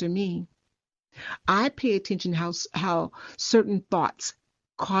master me. I pay attention how certain thoughts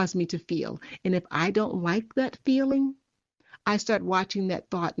cause me to feel. And if I don't like that feeling, I start watching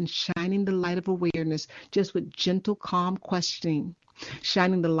that thought and shining the light of awareness, just with gentle, calm questioning,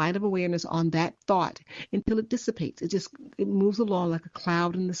 shining the light of awareness on that thought until it dissipates. It moves along like a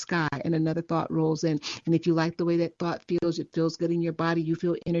cloud in the sky, and another thought rolls in. And if you like the way that thought feels, it feels good in your body, you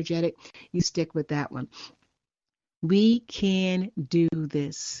feel energetic, you stick with that one. We can do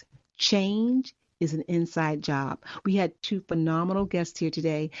this. Change is an inside job. We had 2 phenomenal guests here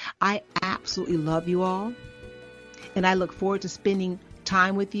today. I absolutely love you all, and I look forward to spending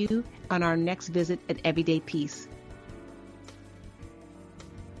time with you on our next visit at Everyday Peace.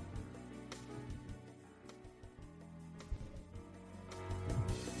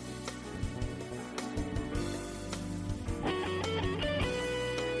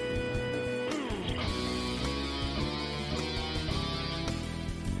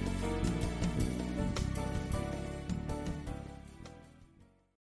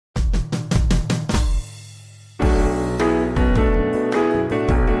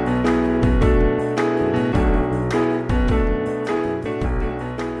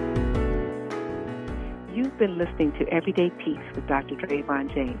 listening to Everyday Peace with Dr.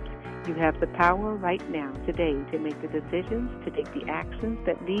 Dravon James. You have the power right now, today, to make the decisions, to take the actions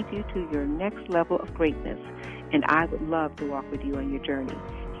that lead you to your next level of greatness. And I would love to walk with you on your journey.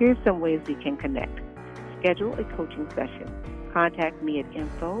 Here's some ways we can connect. Schedule a coaching session. Contact me at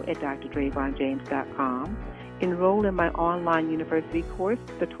info@drdravonjames.com. Enroll in my online university course,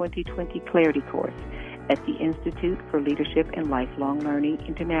 the 2020 Clarity Course, at the Institute for Leadership and Lifelong Learning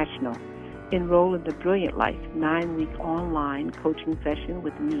International. Enroll in the Brilliant Life 9-week online coaching session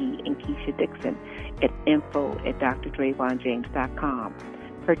with me and Keisha Dixon at info@drdravonjames.com.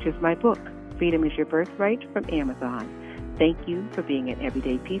 Purchase my book, Freedom is Your Birthright, from Amazon. Thank you for being an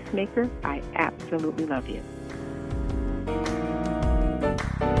everyday peacemaker. I absolutely love you.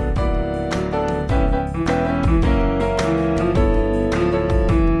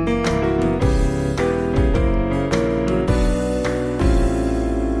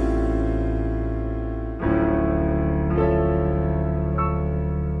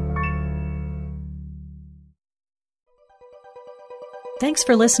 Thanks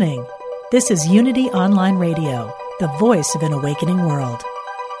for listening. This is Unity Online Radio, the voice of an awakening world.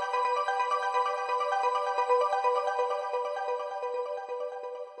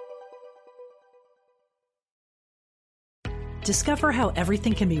 Discover how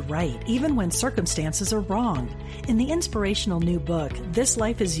everything can be right, even when circumstances are wrong. In the inspirational new book, This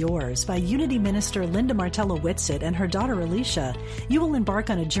Life is Yours, by Unity Minister Linda Martella-Whitsitt and her daughter Alicia, you will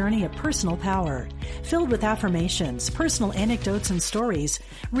embark on a journey of personal power. Filled with affirmations, personal anecdotes, and stories,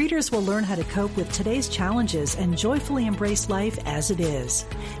 readers will learn how to cope with today's challenges and joyfully embrace life as it is.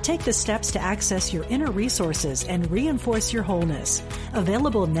 Take the steps to access your inner resources and reinforce your wholeness.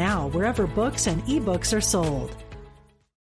 Available now wherever books and ebooks are sold.